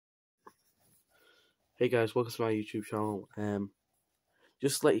Hey guys, welcome to my YouTube channel.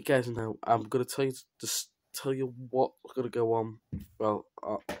 Just to let you guys know, I'm gonna tell you what's gonna go on. Well,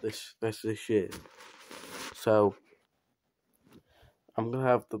 this rest of this year. So I'm gonna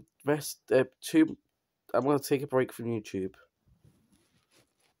have the rest two. I'm gonna take a break from YouTube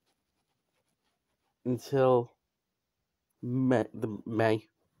until May.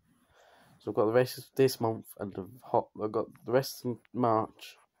 So I've got the rest of this month and I've got the rest of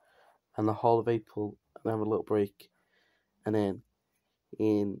March and the whole of April, and then have a little break, and then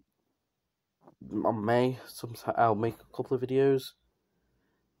on May, sometime I'll make a couple of videos,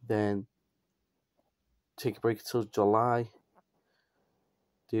 then take a break until July,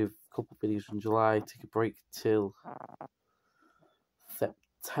 do a couple of videos in July, take a break till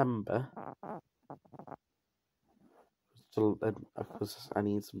September, because I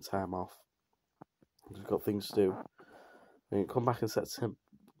need some time off. I've got things to do. I'm gonna come back in September.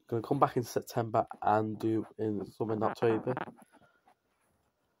 And do some in October.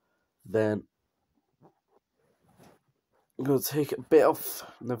 Then I'm gonna take a bit off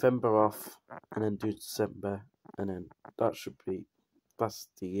November off, and then do December, and then that's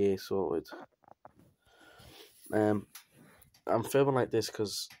the year sorted. I'm filming like this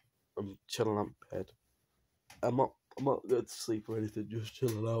because I'm chilling on bed. I'm not going to sleep or anything, just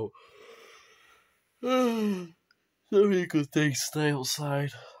chilling out. It's a really good day to stay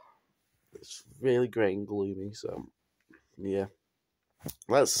outside. It's really grey and gloomy, so yeah.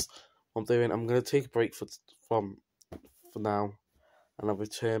 That's what I'm doing. I'm gonna take a break for now, and I'll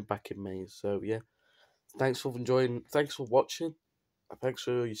return back in May. So yeah, thanks for enjoying. Thanks for watching. Thanks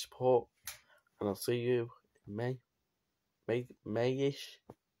for your support, and I'll see you in May. Mayish.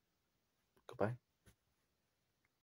 Goodbye.